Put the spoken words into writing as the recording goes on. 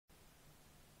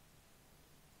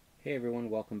Hey everyone,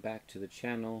 welcome back to the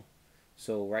channel.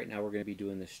 So right now we're going to be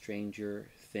doing the Stranger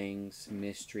Things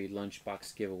Mystery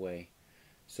Lunchbox giveaway.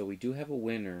 So we do have a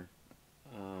winner.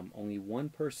 Only one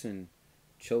person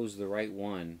chose the right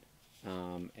one,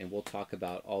 and we'll talk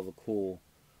about all the cool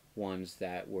ones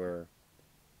that were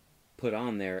put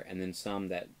on there, and then some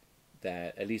that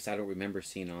at least I don't remember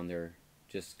seeing on there,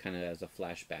 just kind of as a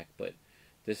flashback. But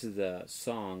this is the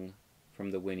song from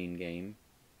the winning game.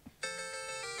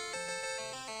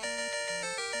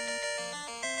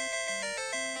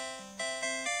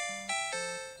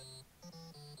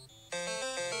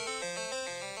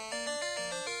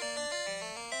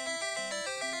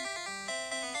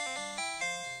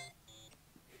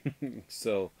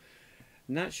 So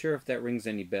not sure if that rings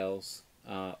any bells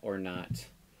or not,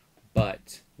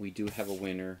 but we do have a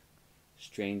winner.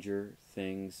 Stranger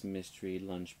Things Mystery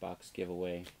Lunchbox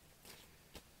giveaway.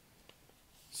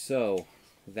 So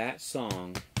that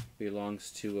song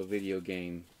belongs to a video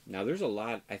game. Now there's a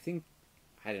lot. I think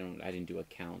I didn't do a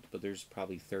count, but there's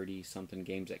probably 30 something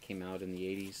games that came out in the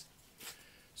 80s.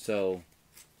 So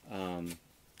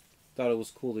thought it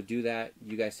was cool to do that.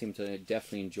 You guys seem to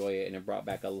definitely enjoy it, and it brought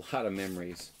back a lot of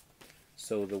memories.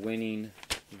 So the winning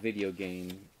video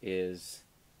game is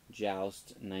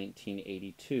Joust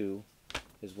 1982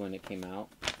 is when it came out,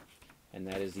 and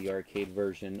that is the arcade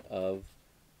version of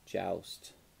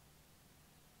Joust.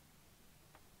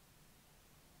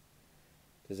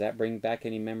 Does that bring back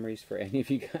any memories for any of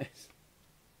you guys?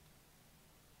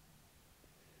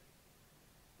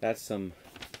 That's some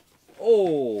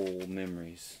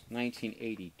memories.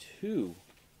 1982.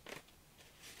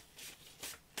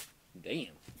 Damn.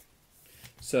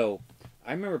 So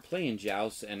I remember playing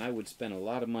Joust, and I would spend a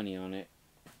lot of money on it,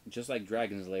 just like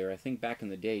Dragon's Lair. I think back in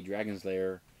the day, Dragon's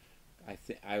Lair,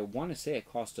 I want to say it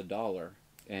cost $1,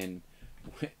 and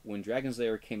when Dragon's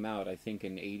Lair came out, I think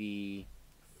in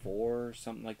 '84,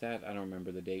 something like that. I don't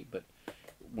remember the date, but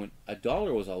when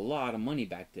 $1 was a lot of money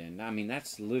back then. I mean,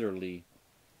 that's literally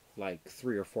like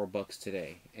 $3 or $4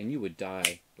 today, and you would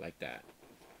die like that.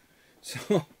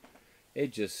 So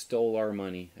it just stole our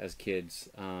money as kids.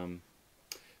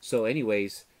 So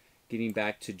anyways, getting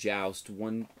back to Joust,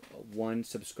 one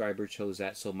subscriber chose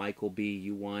that. So Michael B,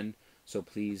 you won. So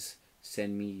please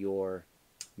send me your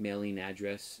mailing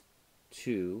address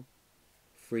to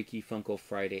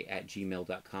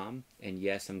freakyfunkofriday@gmail.com. And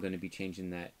yes, I'm going to be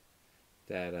changing that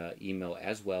email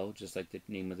as well, just like the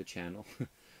name of the channel.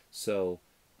 So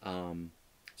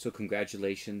so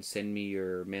congratulations. Send me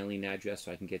your mailing address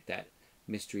so I can get that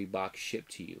mystery box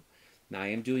shipped to you. Now I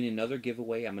am doing another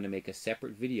giveaway. I'm going to make a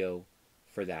separate video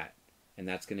for that, and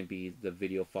that's going to be the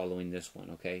video following this one.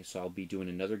 Okay, so I'll be doing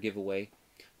another giveaway.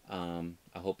 I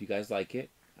hope you guys like it.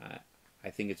 I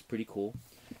think it's pretty cool.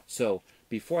 So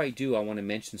before I do, I want to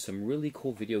mention some really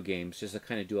cool video games, just to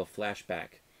kind of do a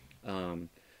flashback.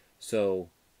 So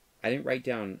I didn't write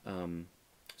down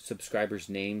subscribers'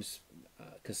 names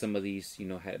because some of these,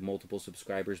 had multiple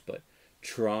subscribers. But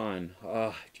Tron,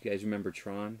 do you guys remember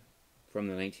Tron from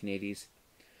the 1980s?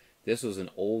 This was an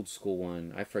old school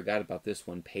one. I forgot about this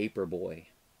one. Paperboy.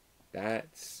 I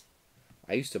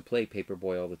used to play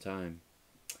Paperboy all the time.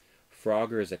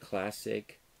 Frogger is a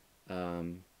classic.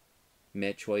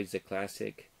 Metroid's a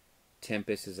classic.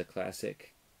 Tempest is a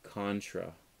classic.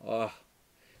 Contra.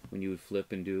 When you would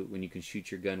flip and do it, when you can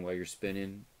shoot your gun while you're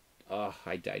spinning.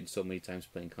 I died so many times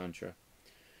playing Contra.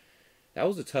 That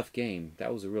was a tough game.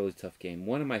 That was a really tough game.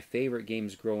 One of my favorite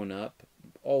games growing up,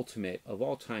 ultimate of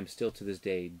all time, still to this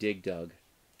day, Dig Dug.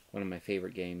 One of my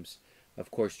favorite games.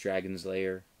 Of course, Dragon's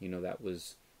Lair. That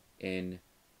was in...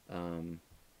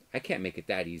 I can't make it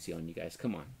that easy on you guys.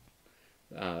 Come on.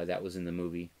 That was in the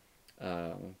movie.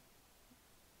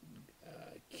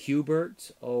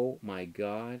 Q*bert. Oh my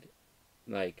god.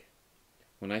 Like,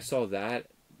 when I saw that,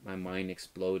 my mind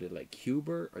exploded. Like,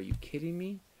 Q*bert? Are you kidding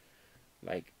me?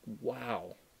 Like,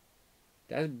 wow.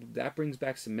 That brings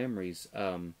back some memories.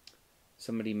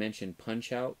 Somebody mentioned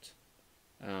Punch-Out.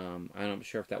 I'm not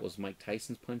sure if that was Mike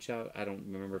Tyson's Punch-Out. I don't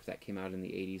remember if that came out in the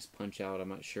 80s. Punch-Out, I'm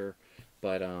not sure.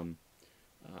 But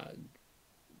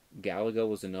Galaga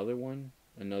was another one.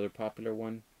 Another popular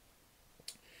one.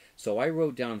 So I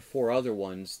wrote down 4 other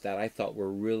ones that I thought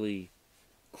were really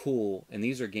cool. And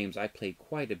these are games I played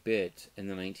quite a bit in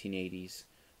the 1980s.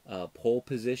 Pole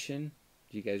Position.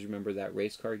 Do you guys remember that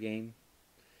race car game?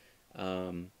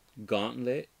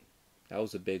 Gauntlet. That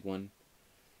was a big one.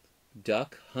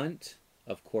 Duck Hunt.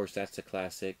 Of course, that's a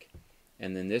classic.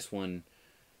 And then this one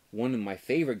of my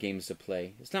favorite games to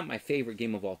play. It's not my favorite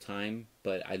game of all time,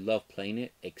 but I love playing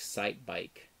it.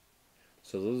 Excitebike.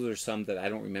 So those are some that I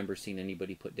don't remember seeing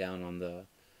anybody put down on the,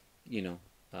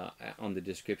 on the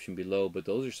description below. But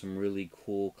those are some really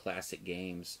cool classic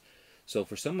games. So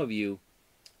for some of you,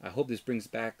 I hope this brings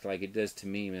back, like it does to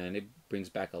me, man. It brings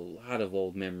back a lot of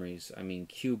old memories. I mean,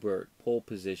 Q*bert, Pole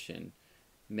Position,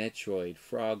 Metroid,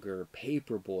 Frogger,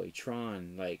 Paperboy,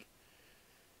 Tron, like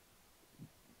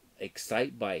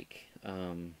Excitebike.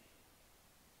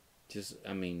 Just,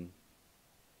 I mean,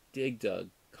 Dig Dug,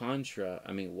 Contra.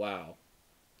 I mean, wow.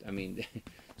 I mean,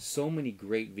 so many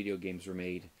great video games were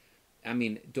made. I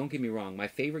mean, don't get me wrong. My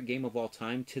favorite game of all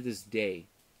time to this day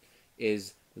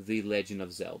is The Legend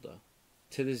of Zelda.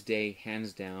 To this day,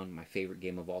 hands down, my favorite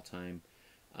game of all time.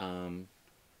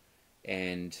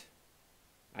 And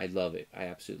I love it. I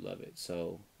absolutely love it.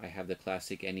 So I have the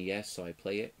classic NES, so I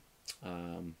play it.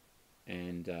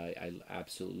 And I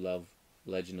absolutely love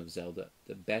Legend of Zelda.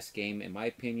 The best game, in my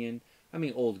opinion. I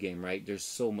mean, old game, right? There's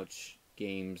so much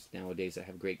games nowadays that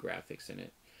have great graphics in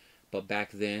it. But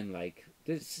back then, like,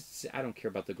 this, I don't care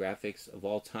about the graphics. Of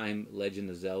all time, Legend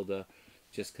of Zelda,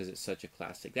 just because it's such a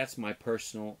classic. That's my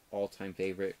personal all-time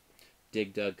favorite.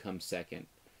 Dig Dug comes second.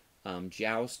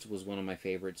 Joust was one of my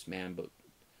favorites, man, but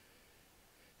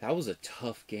that was a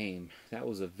tough game. That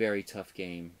was a very tough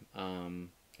game. And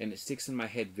it sticks in my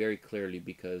head very clearly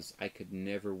because I could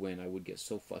never win. I would get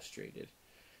so frustrated.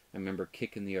 I remember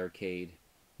kicking the arcade.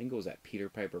 I think it was at Peter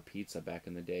Piper Pizza back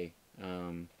in the day.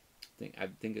 I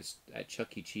think it's at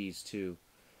Chuck E. Cheese too.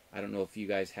 I don't know if you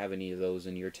guys have any of those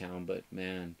in your town, but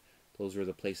man, those were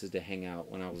the places to hang out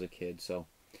when I was a kid. So,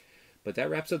 but that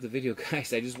wraps up the video,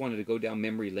 guys. I just wanted to go down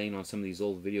memory lane on some of these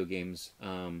old video games.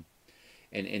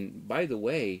 And by the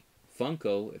way,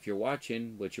 Funko, if you're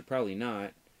watching, which you're probably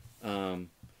not,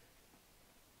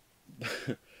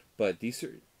 but these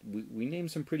are we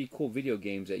named some pretty cool video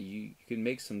games that you can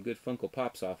make some good Funko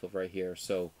Pops off of right here.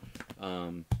 So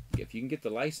if you can get the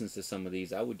license to some of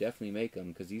these, I would definitely make them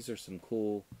because these are some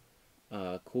cool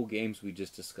games we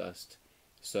just discussed.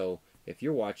 So if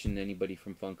you're watching, anybody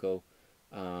from Funko,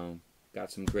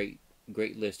 got some great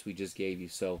list we just gave you.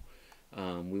 So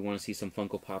we want to see some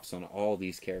Funko Pops on all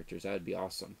these characters. That would be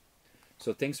awesome.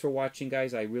 So thanks for watching,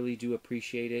 guys. I really do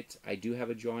appreciate it. I do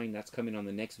have a drawing that's coming on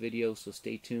the next video, so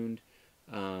stay tuned.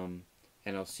 And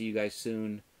I'll see you guys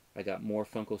soon. I got more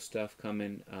Funko stuff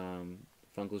coming.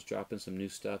 Funko's dropping some new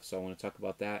stuff, so I want to talk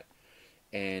about that.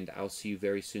 And I'll see you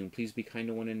very soon. Please be kind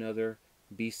to one another.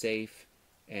 Be safe.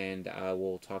 And I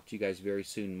will talk to you guys very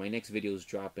soon. My next video is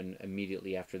dropping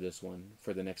immediately after this one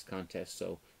for the next contest,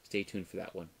 so stay tuned for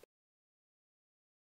that one.